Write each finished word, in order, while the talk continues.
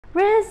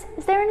Riz,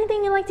 is there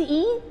anything you like to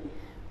eat?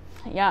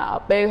 Yeah,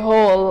 a big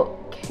whole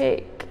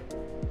cake.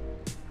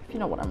 If you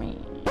know what I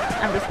mean.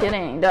 I'm just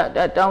kidding.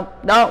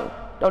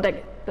 Don't take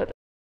it.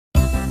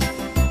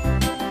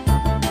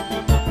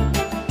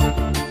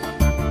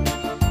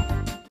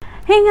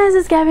 Hey guys,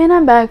 it's Gabby and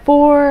I'm back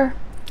for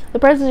The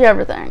Price Is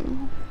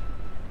Everything.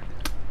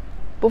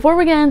 Before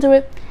we get into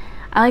it,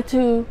 I like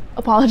to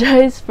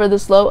apologize for the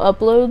slow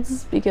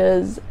uploads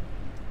because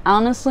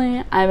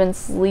honestly, I've been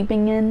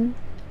sleeping in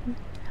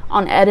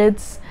on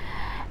edits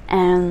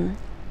and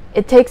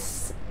it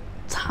takes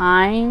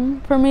time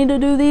for me to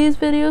do these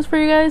videos for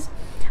you guys.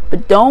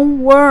 But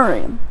don't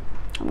worry,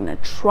 I'm gonna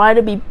try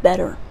to be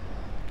better.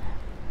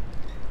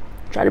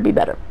 But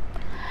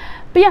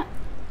yeah,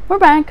 we're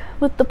back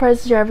with The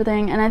Price Is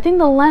Everything, and I think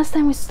the last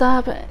time we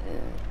stopped,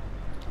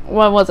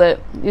 what was it?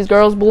 These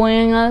girls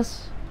bullying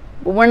us?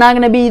 But we're not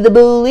gonna be the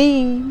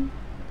bully.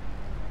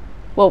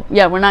 Well,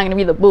 yeah, we're not gonna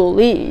be the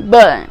bully,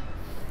 but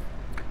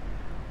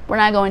we're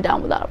not going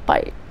down without a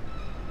fight.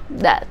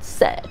 That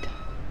said.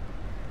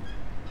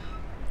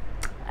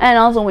 And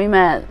also we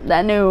met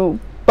that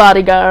new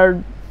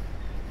bodyguard.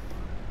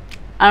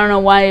 I don't know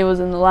why he was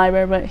in the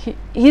library, but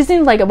he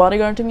seems like a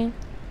bodyguard to me.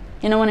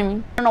 You know what I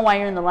mean? I don't know why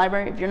you're in the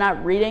library. If you're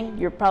not reading,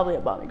 you're probably a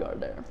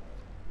bodyguard there.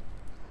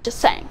 Just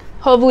saying.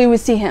 Hopefully we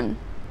see him.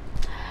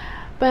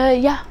 But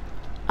yeah.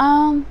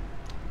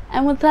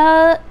 And with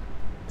that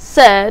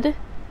said,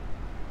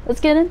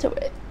 let's get into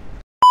it.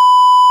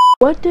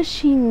 What does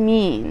she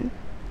mean?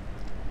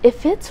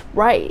 If it's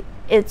right,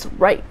 it's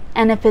right.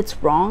 And if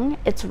it's wrong,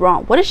 it's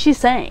wrong. What is she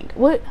saying?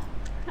 What?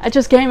 I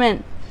just came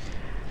in.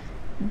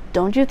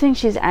 Don't you think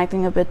she's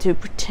acting a bit too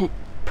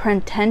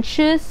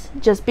pretentious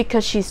just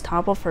because she's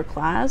top of her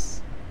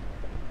class?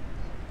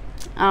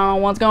 I don't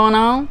know what's going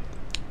on.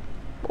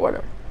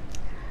 Whatever.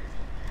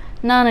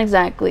 Not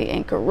exactly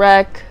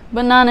incorrect,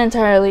 but not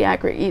entirely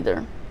accurate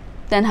either.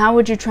 Then how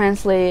would you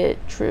translate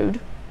it,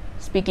 Trude?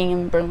 Speaking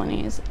in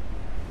Berlinese.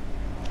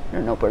 I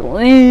don't know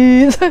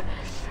Berlinese.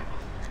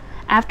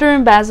 After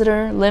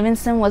Ambassador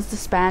Livingston was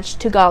dispatched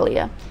to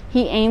Gallia,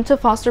 he aimed to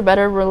foster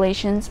better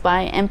relations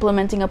by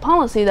implementing a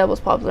policy that was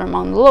popular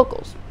among the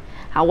locals.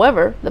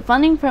 However, the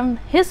funding from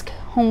his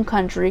home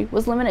country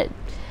was limited,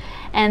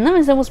 and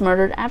Livingston was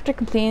murdered after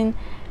depleting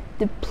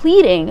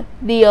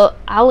the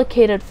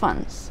allocated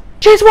funds.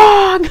 She's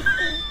wrong!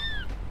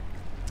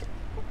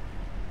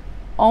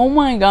 Oh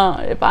my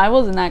god, if I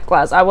was in that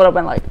class, I would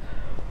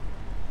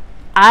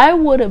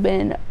have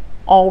been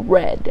all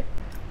red.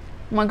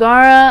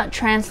 Megara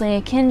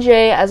translated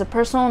Kinjay as a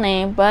personal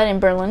name, but in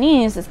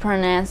Berlinese, its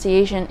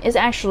pronunciation is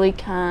actually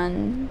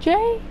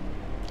Kanjay.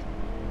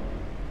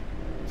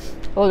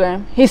 Look at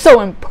him. He's so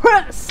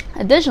impressed.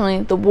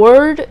 Additionally, the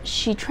word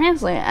she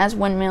translated as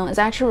windmill is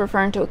actually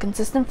referring to a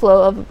consistent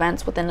flow of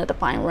events within a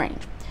defined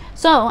range.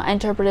 So, I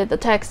interpreted the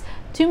text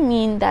to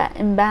mean that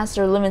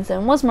Ambassador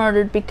Livingston was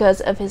murdered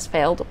because of his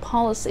failed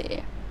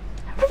policy.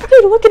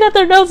 Everybody looking at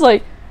their notes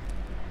like,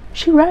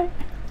 she right?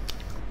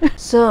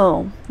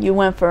 So, you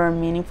went for a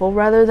meaningful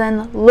rather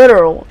than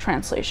literal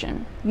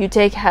translation. Your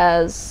take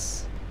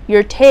has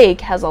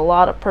a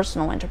lot of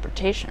personal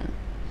interpretation.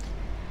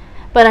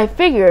 But I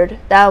figured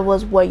that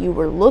was what you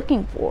were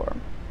looking for.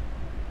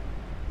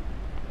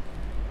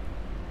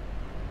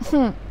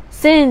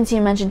 Since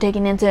you mentioned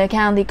taking into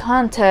account the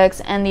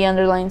context and the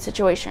underlying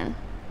situation.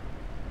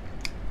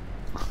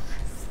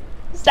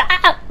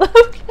 Stop!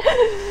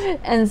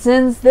 And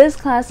since this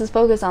class is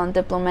focused on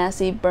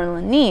diplomacy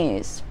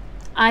Berlinese,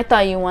 I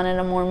thought you wanted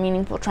a more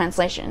meaningful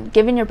translation,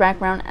 given your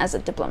background as a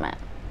diplomat.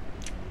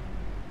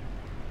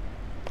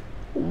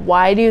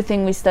 Why do you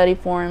think we study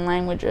foreign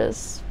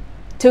languages?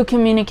 To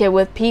communicate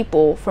with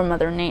people from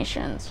other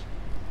nations.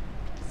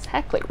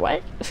 Exactly,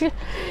 right?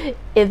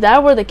 If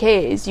that were the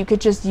case, you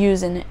could just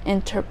use an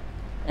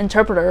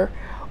interpreter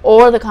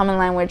or the common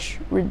language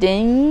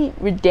Redain?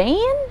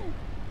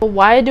 But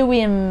why do we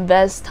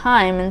invest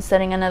time in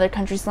studying another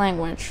country's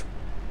language?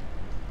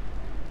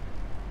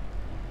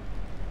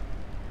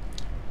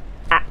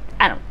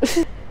 I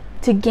don't.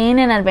 To gain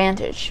an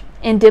advantage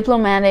in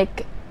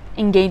diplomatic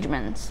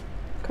engagements.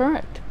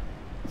 Correct.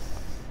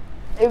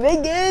 If I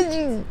get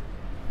you.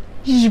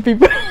 You should be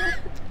proud.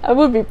 I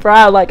would be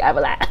proud like I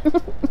would laugh.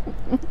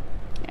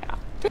 Yeah.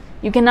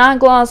 You cannot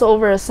gloss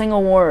over a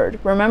single word.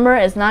 Remember,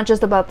 it's not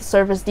just about the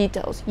surface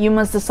details. You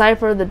must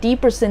decipher the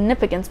deeper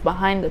significance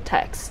behind the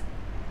text.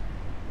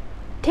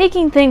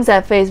 Taking things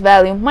at face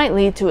value might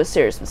lead to a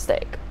serious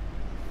mistake.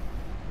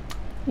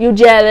 You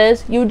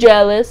jealous? You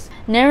jealous?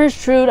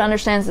 Nereus Trude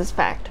understands this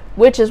fact,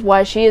 which is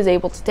why she is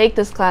able to take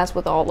this class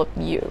with all of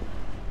you.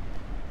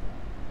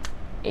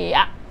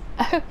 Yeah.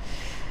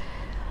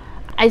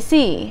 I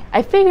see.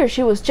 I figured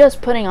she was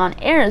just putting on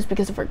airs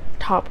because of her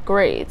top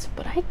grades,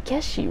 but I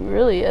guess she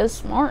really is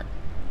smart.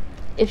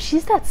 If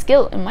she's that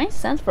skilled, it makes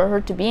sense for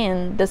her to be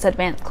in this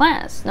advanced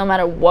class, no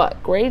matter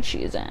what grade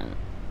she's in.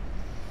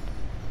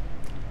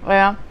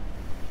 Yeah.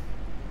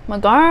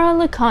 Megara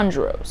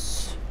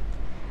Licandros.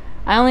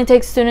 I only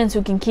take students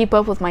who can keep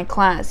up with my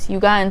class. You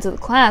got into the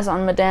class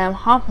on Madame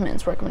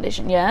Hoffman's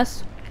recommendation,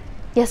 yes?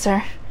 Yes,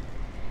 sir.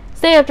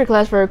 Stay after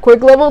class for a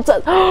quick level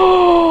test.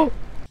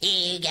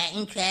 You got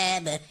in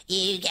trouble.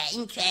 You got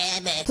in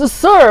trouble. So,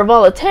 Sir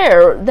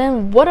Voltaire,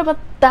 then what about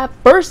that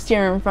first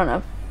year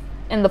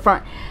in the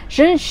front?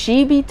 Shouldn't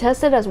she be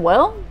tested as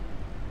well?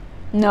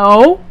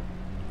 No.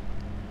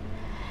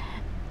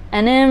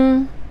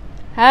 And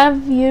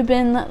have you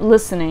been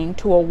listening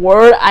to a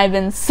word I've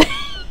been saying?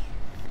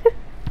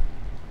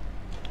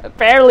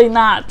 Apparently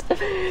not.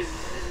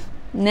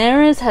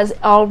 Neris has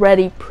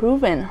already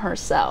proven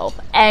herself.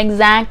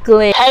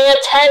 Exactly. Pay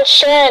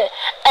attention,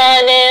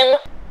 Anim.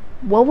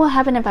 What will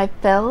happen if I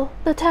fail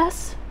the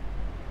test?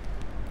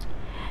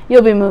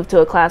 You'll be moved to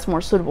a class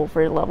more suitable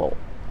for your level.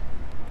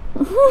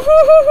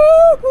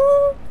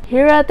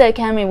 Here at the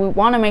Academy, we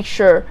want to make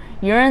sure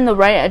you're in the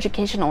right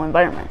educational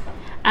environment.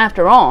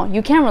 After all,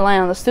 you can't rely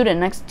on the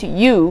student next to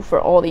you for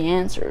all the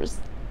answers.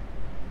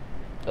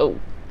 Oh.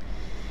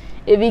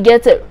 If he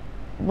gets it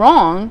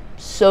wrong,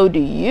 so do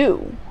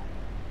you.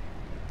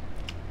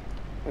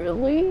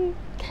 Really?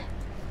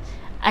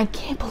 I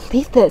can't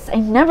believe this. I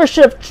never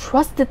should have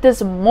trusted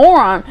this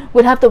moron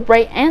would have the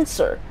right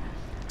answer.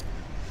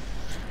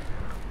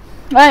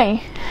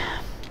 Hey,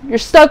 you're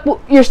stuck with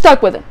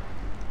him.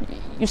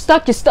 You're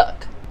stuck.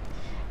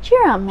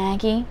 Cheer up,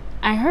 Maggie.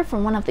 I heard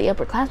from one of the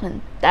upperclassmen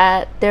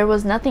that there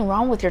was nothing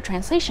wrong with your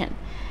translation.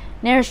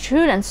 Neris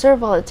Trude and Sir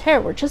Voltaire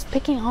were just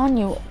picking on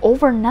you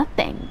over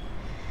nothing.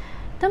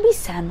 Don't be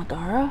sad,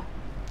 Megara.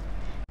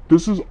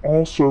 This is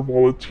all Sir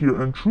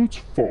Voltaire and Trude's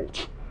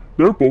fault.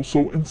 They're both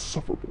so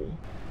insufferable.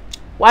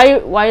 Why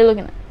are you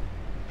looking at?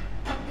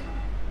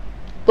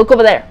 Look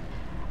over there.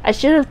 I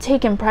should have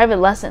taken private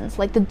lessons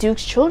like the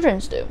Duke's children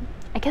do.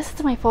 I guess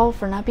it's my fault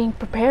for not being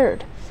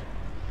prepared.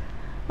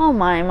 Oh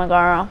my,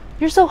 Megara.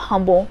 You're so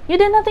humble. You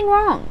did nothing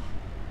wrong.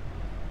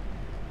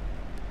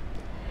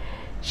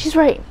 She's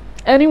right.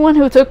 Anyone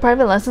who took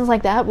private lessons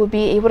like that would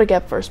be able to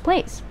get first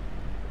place.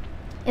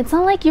 It's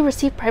not like you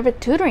received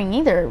private tutoring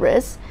either,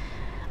 Riz.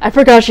 I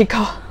forgot she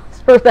calls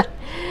her that.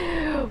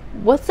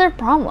 What's their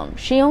problem?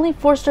 She only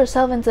forced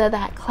herself into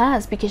that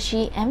class because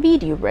she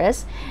envied you,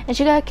 Riz, and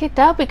she got kicked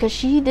out because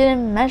she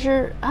didn't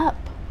measure up.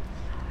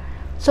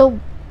 So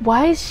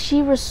why is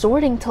she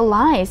resorting to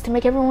lies to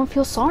make everyone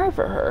feel sorry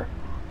for her?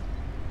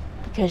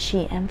 Because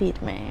she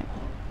envied me.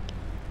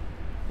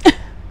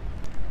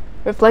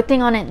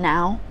 Reflecting on it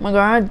now,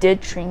 Megara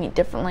did treat me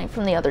differently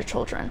from the other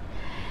children.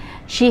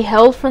 She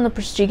hailed from the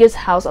prestigious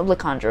house of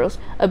Lycandros,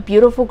 a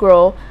beautiful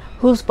girl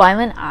whose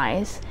violet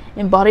eyes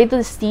embodied the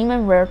esteem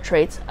and rare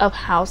traits of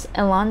House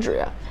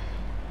Elandria.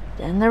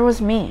 Then there was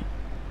me,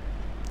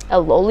 a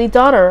lowly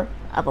daughter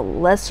of a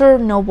lesser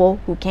noble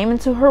who came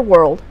into her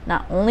world.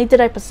 Not only did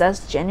I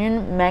possess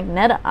genuine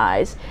magnetic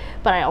eyes,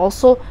 but I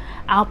also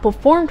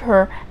outperformed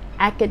her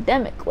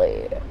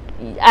academically,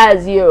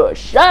 as you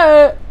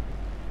should.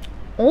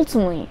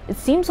 Ultimately, it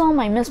seems all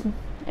my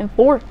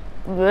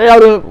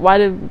why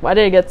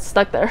did I get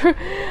stuck there?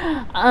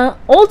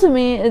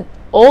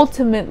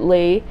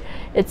 Ultimately,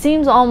 it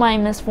seems all my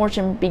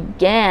misfortune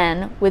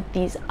began with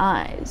these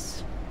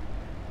eyes.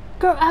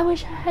 Girl, I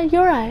wish I had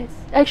your eyes.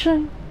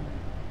 Actually,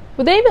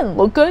 would they even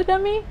look good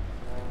at me?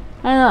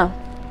 I don't know.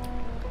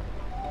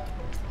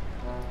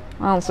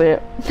 I don't see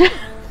it.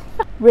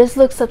 Riz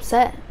looks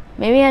upset.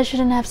 Maybe I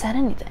shouldn't have said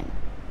anything.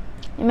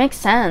 It makes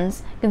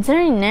sense,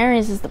 considering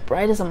Neris is the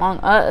brightest among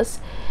us.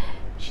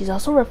 She's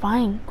also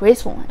refined,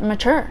 graceful, and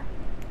mature.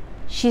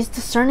 She's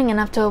discerning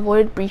enough to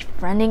avoid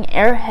befriending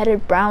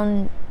air-headed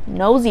brown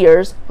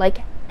nosiers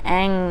like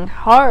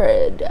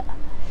Anghard.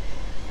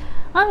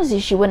 Obviously,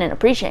 she wouldn't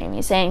appreciate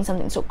me saying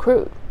something so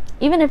crude,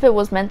 even if it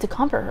was meant to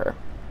comfort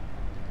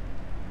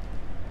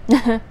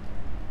her.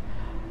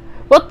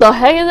 What the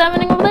heck is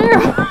happening over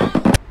there?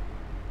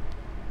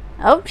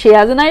 Oh, she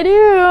has an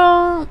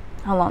idea.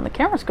 Hold on, the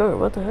camera's good.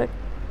 What the heck?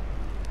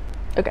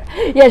 Okay.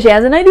 Yeah, she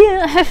has an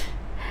idea.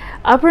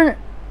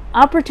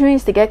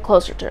 Opportunities to get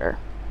closer to her.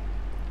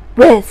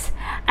 Riz,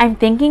 I'm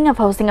thinking of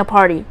hosting a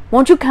party.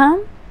 Won't you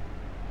come?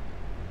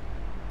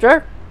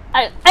 Sure.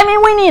 I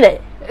mean, we need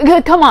it.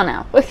 Come on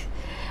now.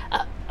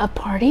 A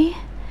party?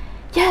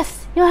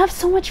 Yes, you'll have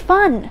so much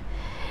fun.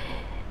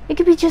 It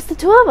could be just the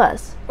two of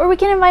us, or we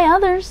can invite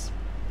others.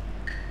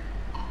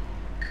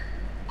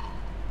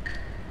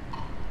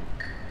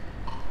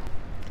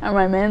 And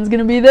my man's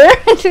gonna be there.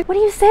 What do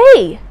you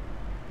say?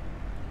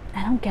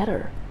 I don't get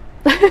her.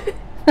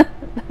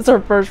 That's her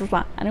first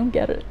response. I don't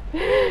get it.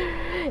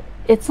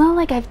 It's not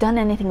like I've done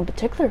anything in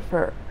particular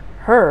for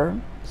her,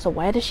 so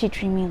why does she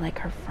treat me like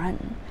her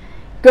friend?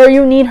 Girl,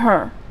 you need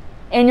her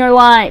in your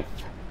life.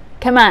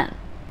 Come on.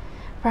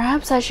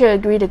 Perhaps I should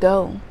agree to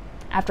go.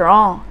 After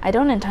all, I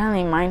don't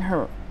entirely mind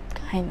her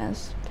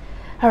kindness.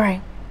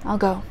 Alright, I'll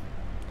go.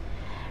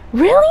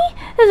 Really?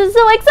 This is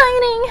so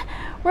exciting!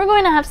 We're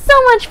going to have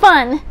so much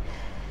fun!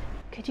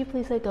 Could you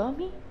please let go of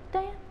me,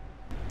 Diane?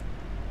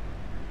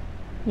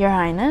 Your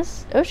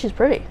Highness? Oh, she's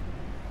pretty.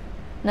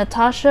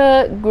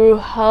 Natasha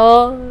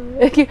Grunhal.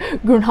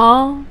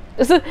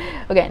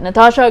 Okay,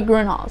 Natasha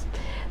Grunhals,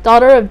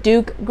 daughter of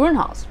Duke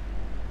Grunhals.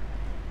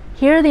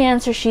 Here are the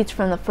answer sheets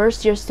from the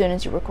first year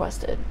students you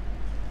requested.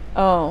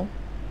 Oh.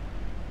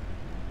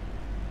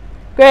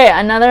 Great,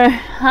 another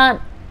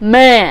hot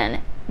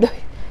man.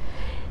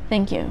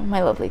 Thank you,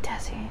 my lovely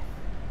Tessie.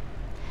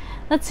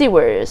 Let's see,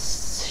 where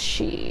is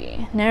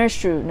she?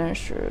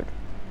 Nerstrud.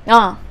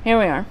 Ah, here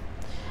we are.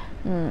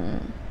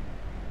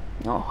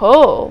 Oh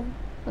ho!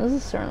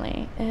 This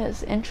certainly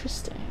is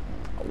interesting.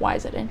 Why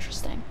is it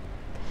interesting?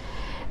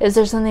 Is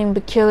there something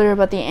peculiar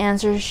about the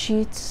answer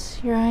sheets,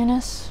 Your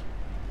Highness?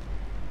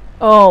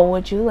 Oh,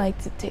 would you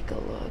like to take a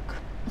look?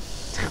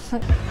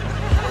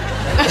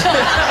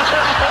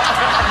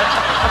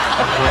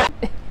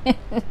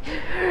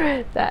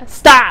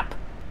 Stop!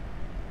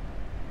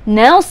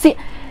 Now see,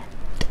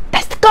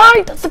 that's the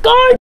guard. That's the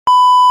guard.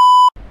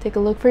 Take a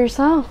look for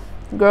yourself.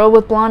 The girl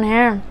with blonde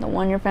hair, the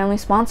one your family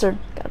sponsored,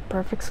 got a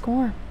perfect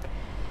score.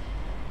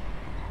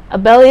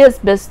 Abelius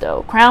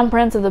Bisto, crown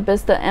prince of the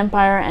Bista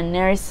Empire and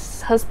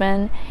Neri's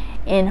husband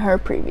in her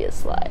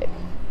previous life.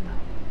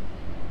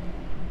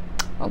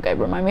 Okay,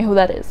 remind me who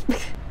that is.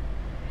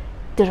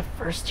 Did a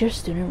first-year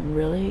student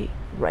really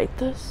write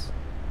this?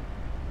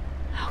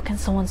 How can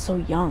someone so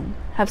young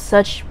have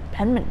such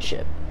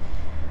penmanship?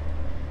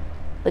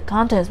 The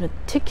content is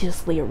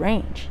meticulously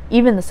arranged.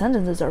 Even the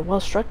sentences are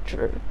well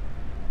structured.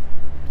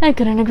 I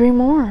couldn't agree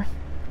more.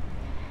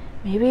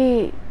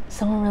 Maybe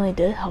someone really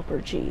did help her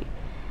G.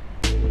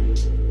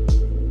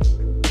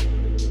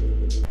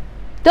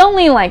 Don't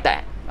lean like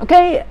that,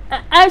 okay?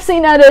 I've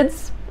seen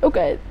edits.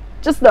 Okay,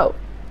 just know.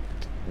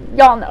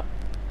 Y'all know.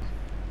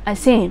 I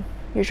see.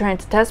 You're trying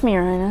to test me,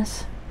 Your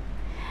Highness.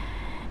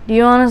 Do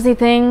you honestly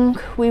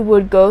think we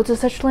would go to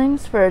such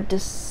lengths for a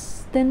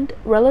distant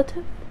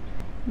relative?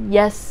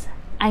 Yes,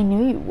 I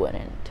knew you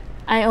wouldn't.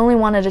 I only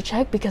wanted to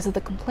check because of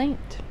the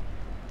complaint.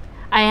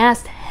 I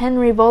asked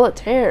Henry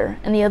Voltaire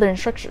and the other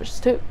instructors,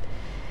 too.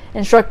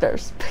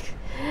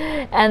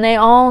 And they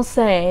all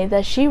say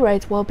that she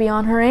writes well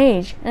beyond her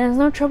age and has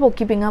no trouble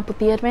keeping up with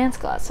the advanced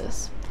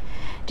classes.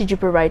 Did you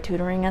provide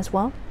tutoring as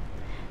well?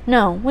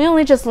 No, we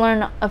only just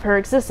learned of her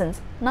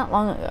existence not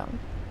long ago.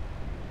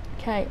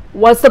 Okay,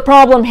 what's the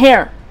problem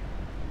here?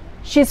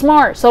 She's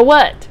smart, so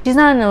what? She's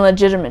not an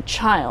illegitimate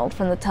child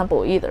from the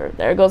temple either.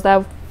 There goes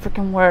that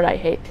freaking word I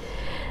hate.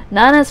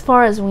 Not as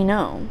far as we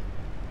know.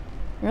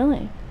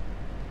 Really?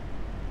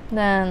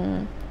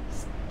 Then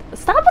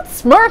stop it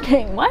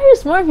smirking. Why are you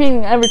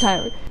smirking every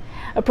time?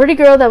 A pretty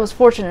girl that was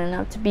fortunate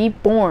enough to be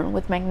born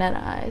with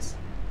magnetic eyes.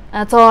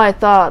 That's all I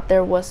thought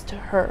there was to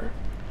her.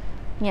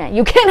 Yeah,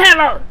 you can't have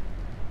her!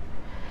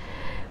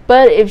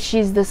 But if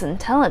she's this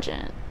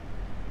intelligent,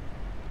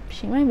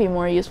 she might be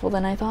more useful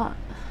than I thought.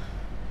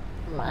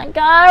 My God,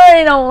 I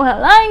already don't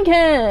like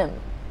him.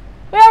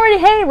 We already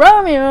hate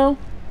Romeo.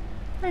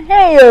 I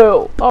hate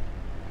you.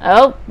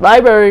 Oh,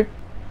 library.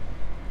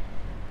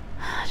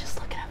 Just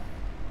look at him.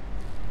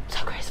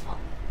 So graceful.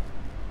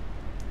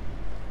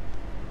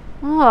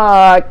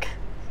 Look.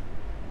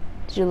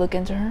 Did you look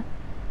into her?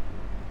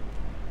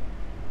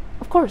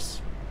 Of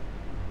course.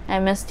 I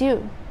missed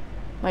you,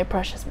 my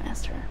precious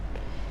master.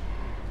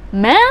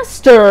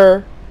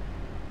 Master?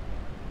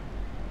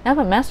 I have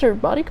a master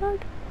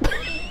bodyguard?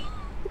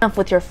 Enough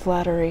with your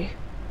flattery.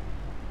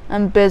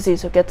 I'm busy,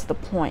 so get to the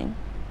point.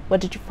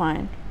 What did you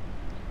find?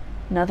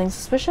 Nothing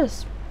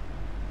suspicious.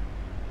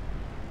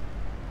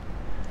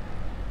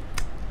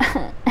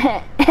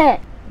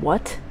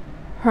 What?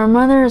 Her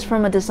mother is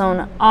from a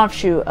disowned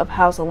offshoot of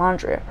House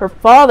Alandria. Her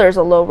father is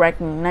a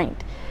low-ranking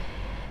knight.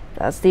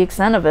 That's the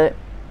extent of it.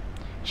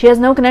 She has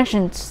no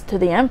connections to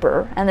the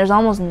Emperor, and there's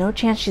almost no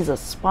chance she's a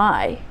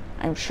spy.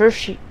 I'm sure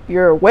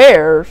you're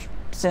aware,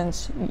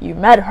 since you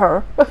met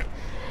her,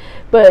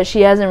 but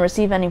she hasn't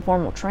received any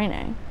formal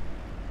training.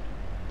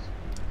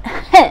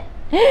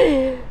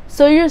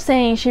 So you're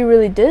saying she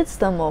really did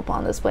stumble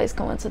upon this place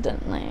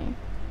coincidentally?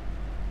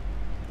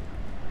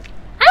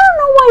 I don't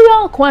know why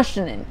y'all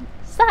questioning.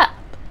 Stop.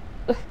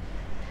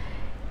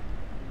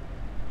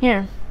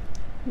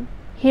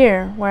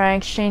 Here, where I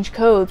exchange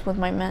codes with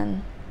my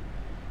men.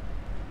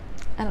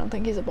 I don't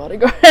think he's a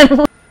bodyguard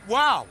anymore.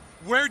 Wow,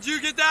 where'd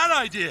you get that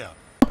idea?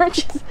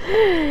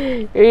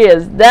 He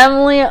is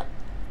definitely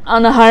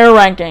on the higher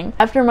ranking.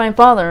 After my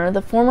father,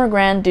 the former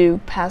Grand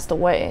Duke, passed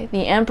away,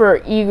 the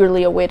Emperor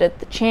eagerly awaited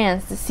the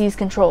chance to seize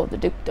control of the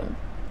dukedom.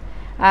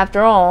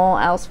 After all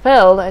else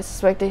failed, I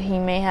suspected he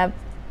may have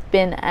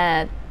been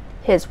at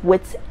his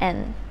wit's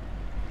end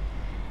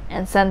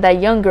and sent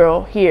that young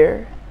girl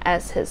here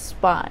as his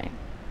spy.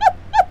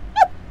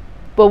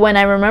 But when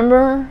I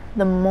remember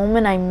the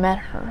moment I met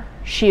her,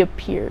 she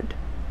appeared.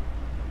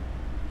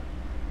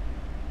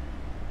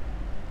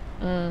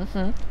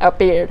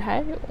 Appeared,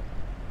 hey?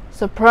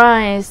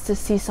 Surprised to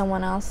see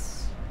someone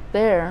else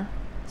there.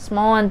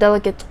 Small and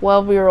delicate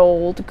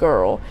 12-year-old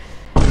girl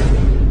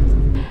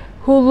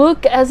who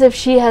looked as if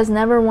she has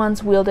never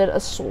once wielded a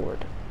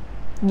sword.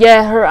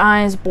 Yet her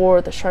eyes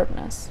bore the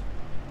sharpness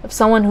of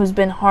someone who's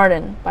been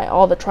hardened by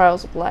all the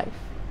trials of life.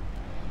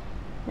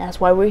 That's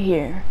why we're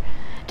here.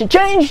 To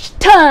change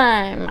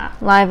time!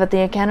 Live at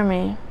the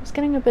academy. It's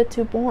getting a bit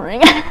too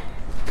boring.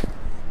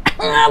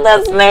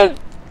 That's me!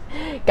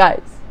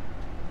 Guys,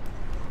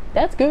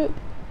 that's good.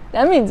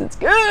 That means it's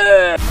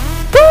good!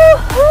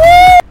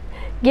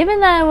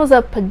 Given that it was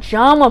a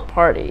pajama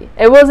party,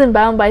 it wasn't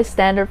bound by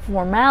standard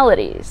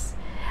formalities.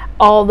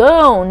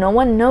 Although no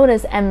one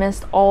noticed and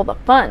missed all the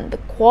fun, the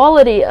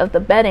quality of the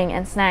bedding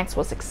and snacks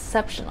was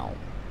exceptional.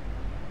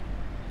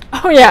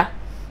 Oh yeah.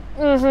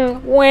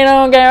 We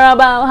don't care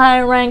about high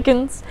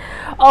rankings.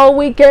 All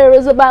we care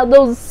is about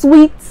those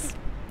sweets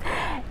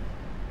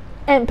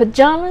and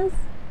pajamas.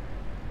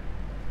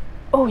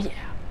 Oh yeah.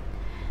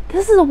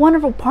 This is a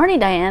wonderful party,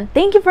 Diane.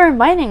 Thank you for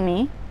inviting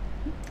me.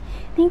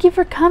 Thank you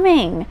for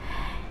coming.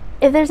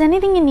 If there's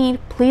anything you need,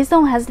 please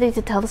don't hesitate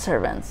to tell the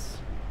servants.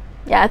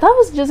 Yeah, I thought it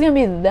was just gonna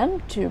be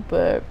them two,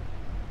 but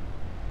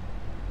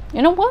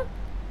you know what?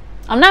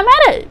 I'm not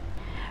mad at it.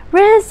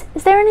 Riz,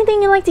 is there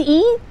anything you'd like to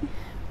eat?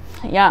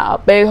 Yeah, a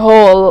big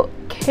whole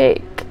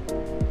cake.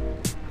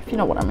 If you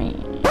know what I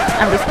mean.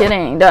 I'm just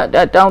kidding. Don't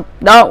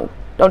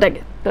take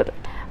it. Don't.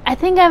 I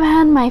think I've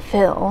had my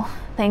fill.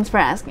 Thanks for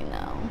asking,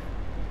 though.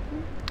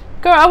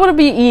 Girl, I wouldn't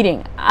be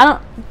eating.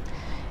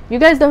 You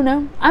guys don't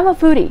know? I'm a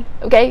foodie,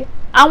 okay?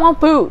 I want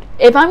food.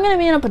 If I'm gonna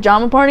be in a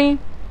pajama party,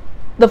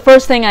 the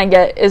first thing I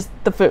get is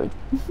the food.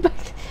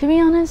 To be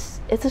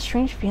honest, it's a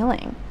strange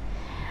feeling.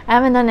 I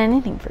haven't done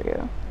anything for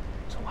you.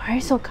 So why are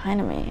you so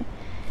kind to me?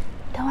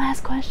 Don't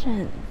ask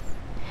questions.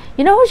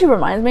 You know what she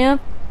reminds me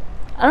of?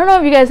 I don't know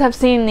if you guys have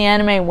seen the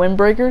anime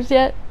Windbreakers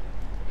yet.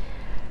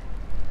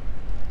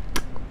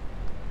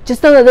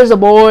 Just know that there's a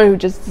boy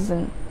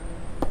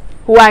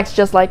who acts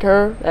just like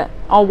her.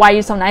 Oh, why are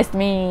you so nice to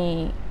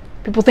me?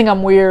 People think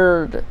I'm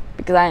weird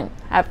because I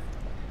have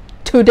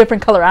 2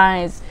 different color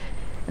eyes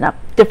and have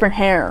different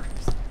hair.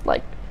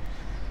 Like,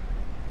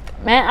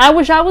 man, I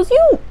wish I was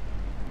you.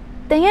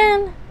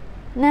 Diane,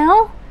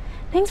 Nell,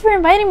 thanks for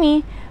inviting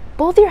me.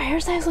 Both your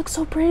hairstyles look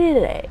so pretty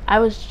today. I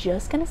was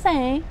just gonna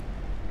say.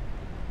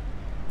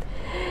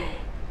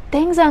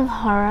 Thanks,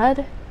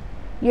 Angharad.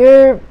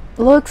 Your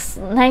looks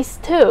nice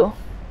too.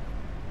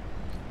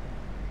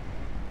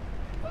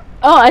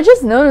 Oh, I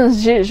just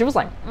noticed she was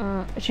like,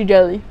 she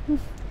jelly.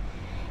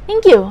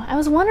 Thank you. I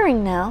was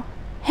wondering now.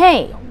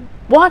 Hey,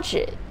 watch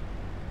it.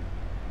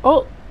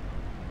 Oh,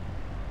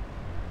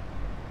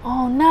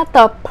 not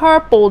the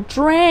purple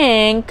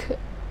drink.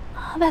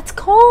 Oh, that's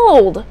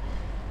cold.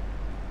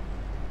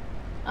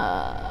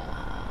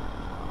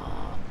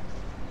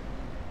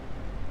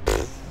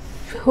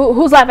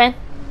 Who's laughing?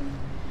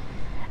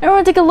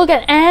 Everyone take a look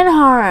at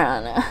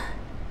Anharan.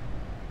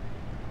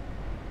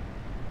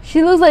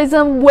 She looks like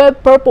some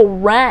wet purple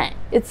rat.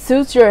 It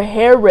suits your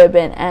hair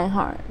ribbon,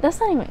 Anharan. That's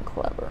not even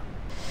clever.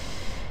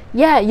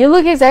 Yeah, you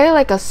look exactly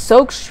like a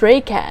soaked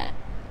stray cat.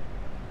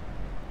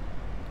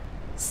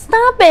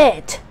 Stop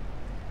it!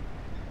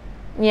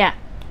 Yeah.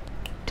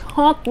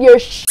 Talk your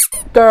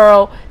shit,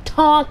 girl.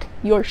 Talk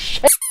your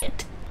shit.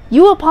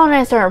 You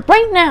apologize to her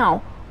right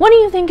now. What do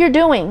you think you're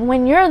doing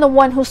when you're the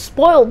one who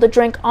spoiled the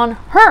drink on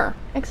her?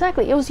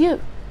 Exactly, it was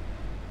you.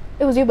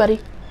 It was you,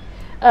 buddy.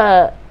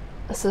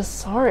 So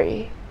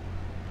sorry.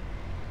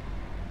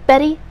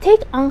 Betty,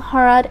 take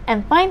Angharad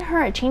and find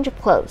her a change of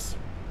clothes.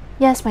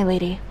 Yes, my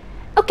lady.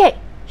 Okay,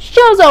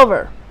 show's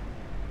over.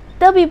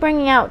 They'll be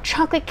bringing out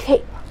chocolate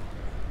cake.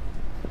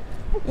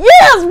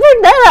 Yes,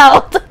 bring that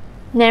out!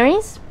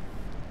 Nerys?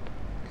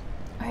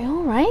 Are you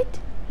alright?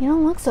 You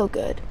don't look so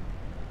good.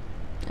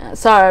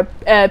 Sorry,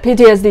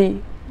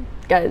 PTSD.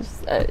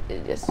 Guys,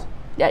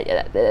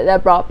 that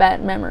brought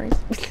bad memories.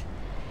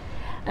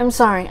 I'm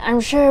sorry.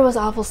 I'm sure it was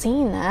awful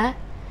seeing that.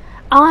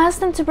 I'll ask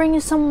them to bring you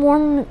some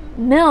warm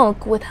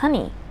milk with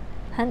honey.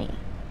 Honey.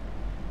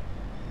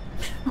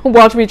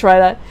 Watch me try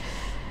that.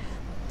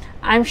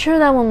 I'm sure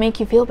that will make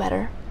you feel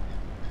better.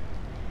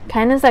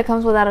 Kindness that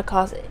comes without a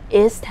cost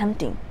is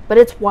tempting, but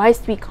it's wise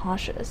to be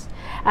cautious.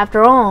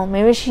 After all,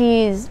 maybe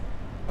she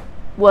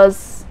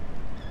was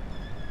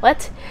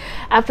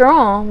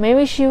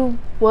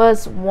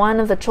one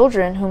of the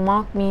children who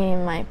mocked me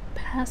in my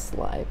past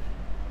life.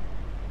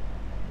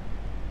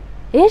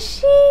 Is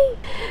she?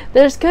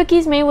 There's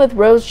cookies made with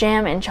rose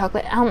jam and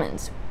chocolate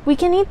almonds. We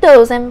can eat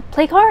those and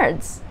play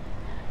cards.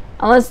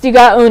 Unless you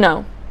got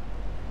Uno.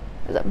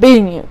 Because I'm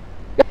beating you.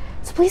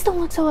 So please don't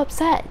look so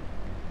upset.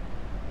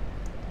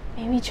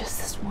 Maybe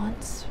just this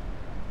once.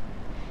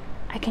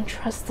 I can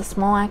trust the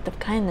small act of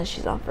kindness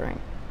she's offering.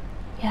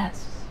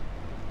 Yes.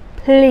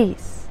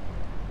 Please.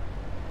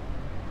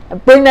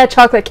 And bring that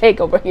chocolate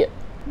cake over here.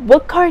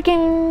 What card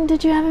game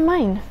did you have in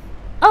mind?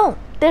 Oh,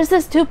 there's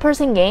this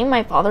 2-person game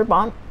my father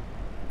bought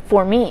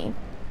for me.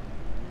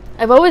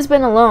 I've always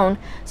been alone,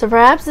 so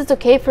perhaps it's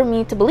okay for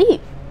me to believe,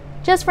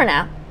 just for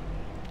now,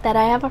 that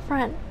I have a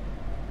friend.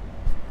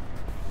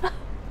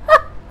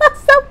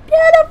 That's so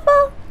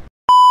beautiful.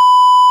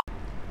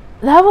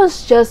 That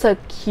was just a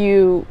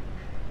cute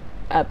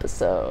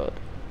episode.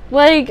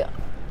 Like,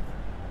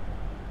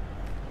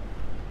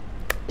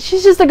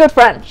 she's just a good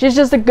friend. She's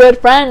just a good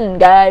friend,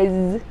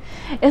 guys.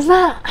 It's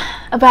not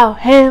about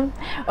him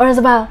or it's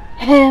about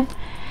him.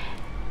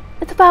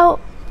 It's about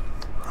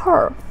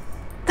her.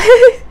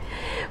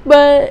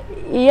 But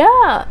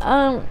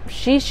yeah,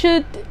 she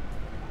should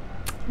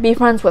be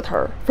friends with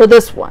her for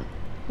this one.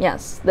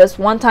 Yes, this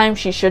one time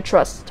she should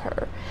trust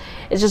her.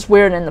 It's just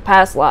weird in the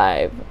past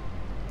life.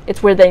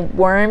 It's where they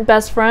weren't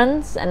best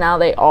friends and now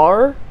they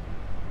are.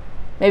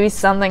 Maybe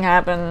something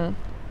happened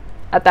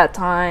at that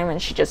time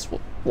and she just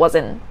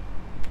wasn't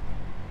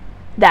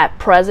that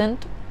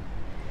present.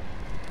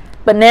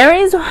 But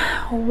Nares,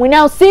 we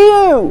now see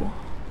you.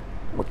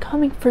 We're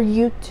coming for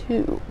you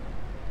too.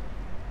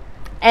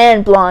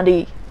 And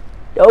Blondie.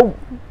 Oh,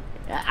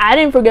 I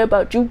didn't forget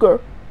about you,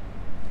 girl.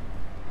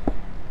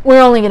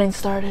 We're only getting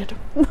started.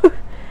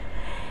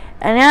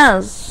 And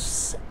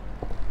yes,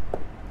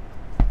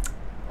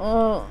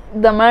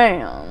 the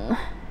man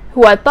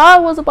who I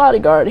thought was a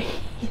bodyguard,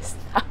 he's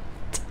not.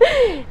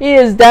 He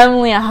is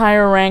definitely a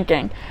higher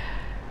ranking.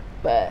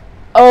 But,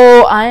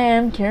 oh, I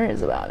am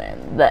curious about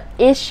him. The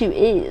issue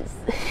is,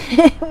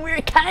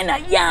 we're kind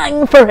of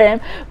young for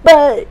him,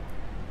 but,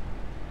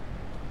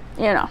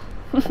 you know,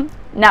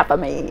 not for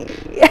me.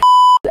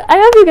 I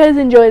hope you guys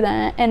enjoyed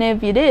that, and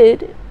if you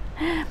did,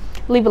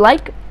 leave a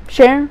like,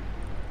 share,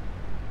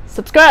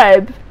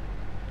 subscribe,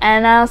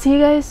 and I'll see you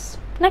guys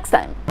next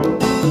time.